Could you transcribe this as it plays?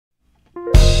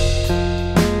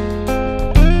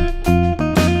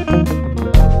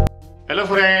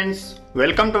Hello friends,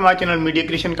 welcome to my channel Media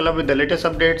Creation Club with the latest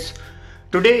updates.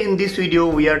 Today in this video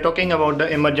we are talking about the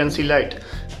emergency light.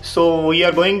 So we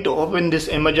are going to open this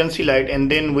emergency light and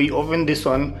then we open this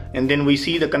one and then we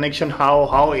see the connection,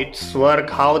 how it's work,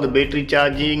 how the battery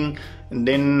charging, and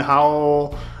then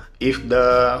how if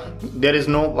there is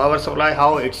no power supply,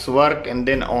 how it's work, and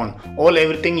then on.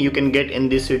 Everything you can get in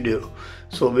this video.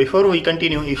 So before we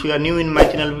continue, if you are new in my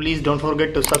channel, please don't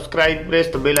forget to subscribe, press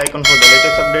the bell icon for the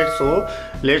latest updates. So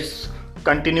let's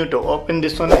continue to open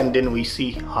this one and then we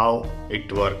see how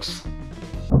it works.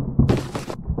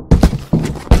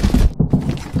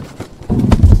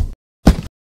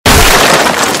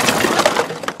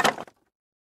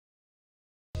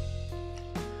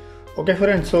 Okay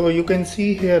friends, so you can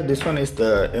see here this one is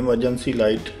the emergency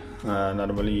light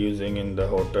normally using in the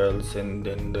hotels and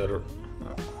then their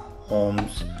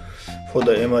homes for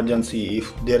the emergency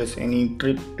if there is any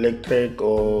trip electric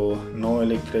or no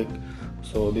electric.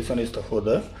 So this one is for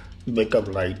the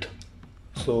backup light.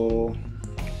 So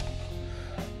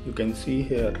you can see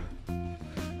here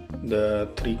the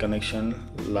three connection: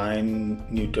 line,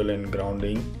 neutral and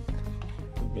grounding.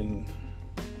 You can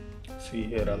see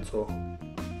here also.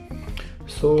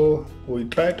 So we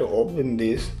try to open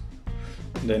this,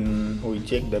 then we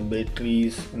check the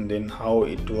batteries and then how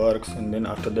it works, and then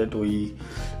after that we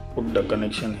put the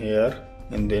connection here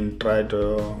and then try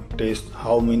to test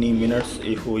how many minutes.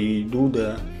 If we do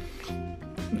the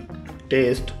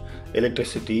test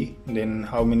electricity, then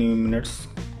how many minutes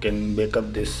can back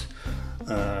up this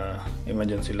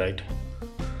emergency light.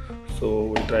 So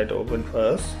we try to open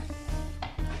first.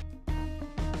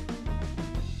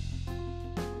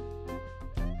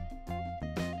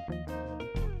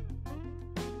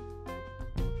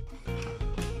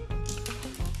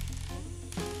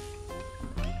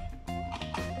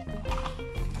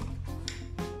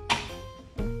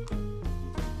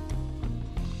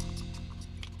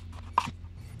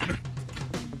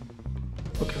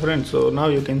 Okay friends, so now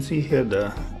you can see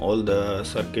here all the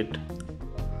circuit.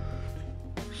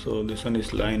 So this one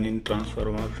is line in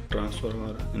transformer,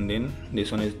 and then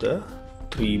this one is the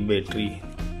 3 battery.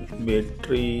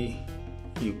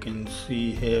 You can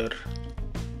see here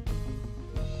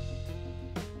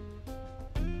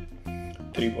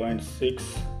 3.6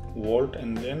 volt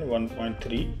and then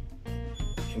 1.3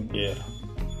 ampere.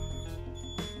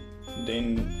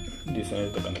 Then this one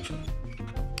is the connection.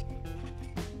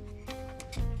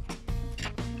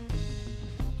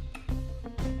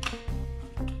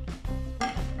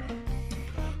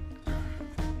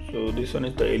 So this one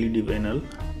is the LED panel.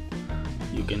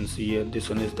 You can see here this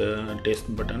one is the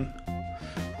test button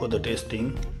for the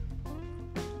testing.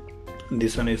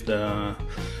 This one is the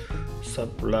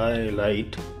supply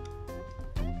light,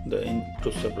 the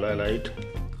input supply light.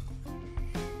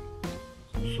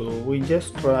 So we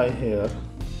just try here,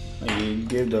 we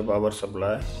give the power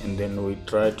supply and then we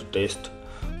try to test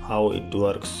how it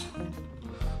works.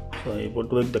 So I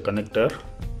put with the connector.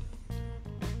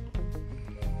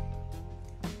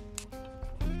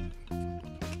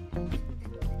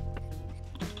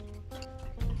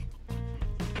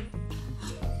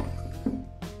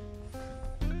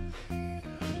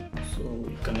 So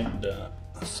we connect the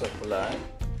supply.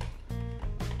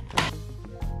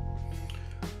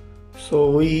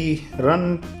 So we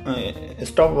run a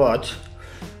stopwatch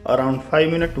around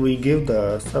 5 minutes. We give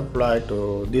the supply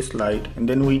to this light and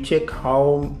then we check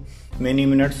how many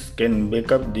minutes can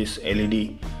back up this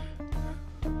LED.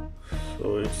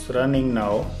 So it's running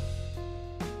now.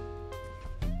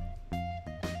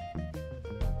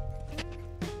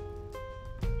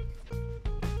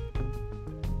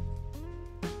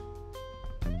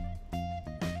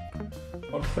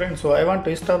 Okay friends, so I want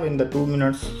to stop in the 2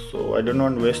 minutes, so I don't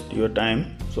want to waste your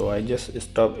time, so I just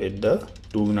stop at the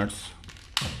 2 minutes.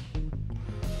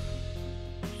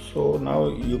 So now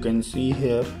you can see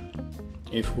here,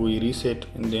 if we reset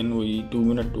and then we 2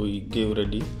 minutes we give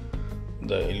ready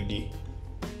the LED.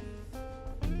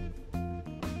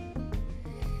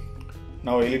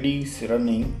 Now LED is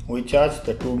running. We charge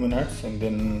the 2 minutes and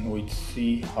then we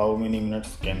see how many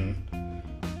minutes can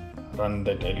run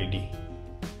that LED.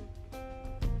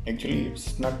 Actually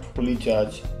it's not fully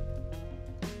charged.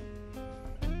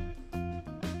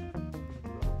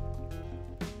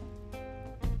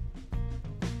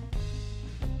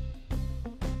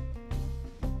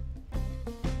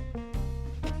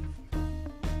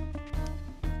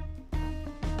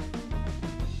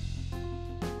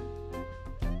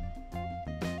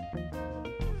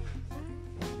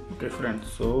 Okay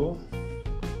friends, so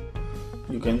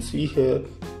you can see here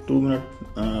 2 minutes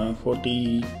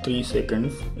 43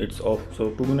 seconds it's off. So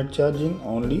 2 minute charging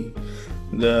only,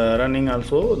 the running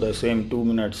also the same 2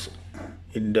 minutes.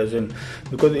 it doesn't,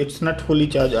 because it's not fully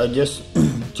charged. I just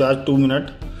charged 2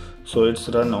 minutes, so it's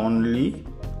run only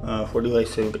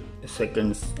 45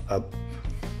 seconds up.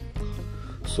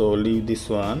 So leave this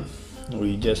one.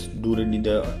 We just do ready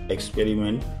the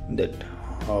experiment that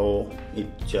how it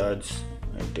charges.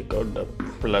 I take out the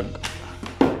plug.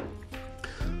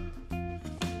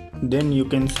 Then you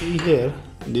can see here,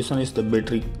 this one is the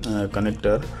battery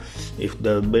connector. If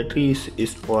the battery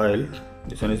is spoiled,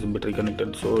 this one is the battery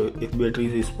connector. So if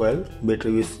battery is spoiled,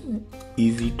 battery is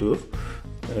easy to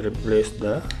replace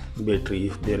the battery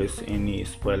if there is any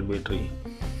spoiled battery.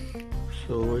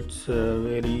 So it's a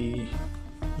very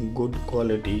good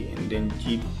quality and then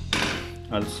cheap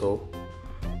also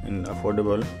and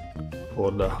affordable for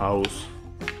the house.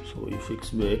 So we fix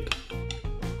back.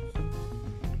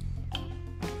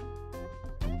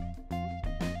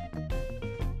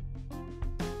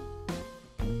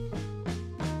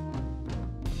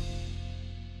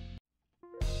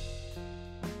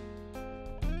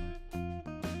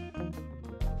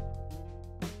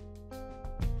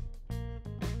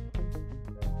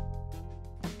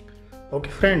 Okay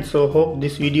friends, so hope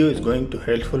this video is going to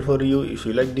helpful for you. If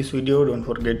you like this video, don't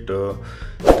forget to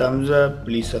thumbs up,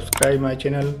 please subscribe my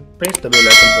channel, press the bell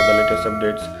icon for the latest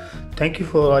updates. Thank you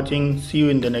for watching. See you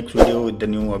in the next video with the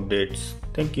new updates.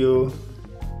 Thank you.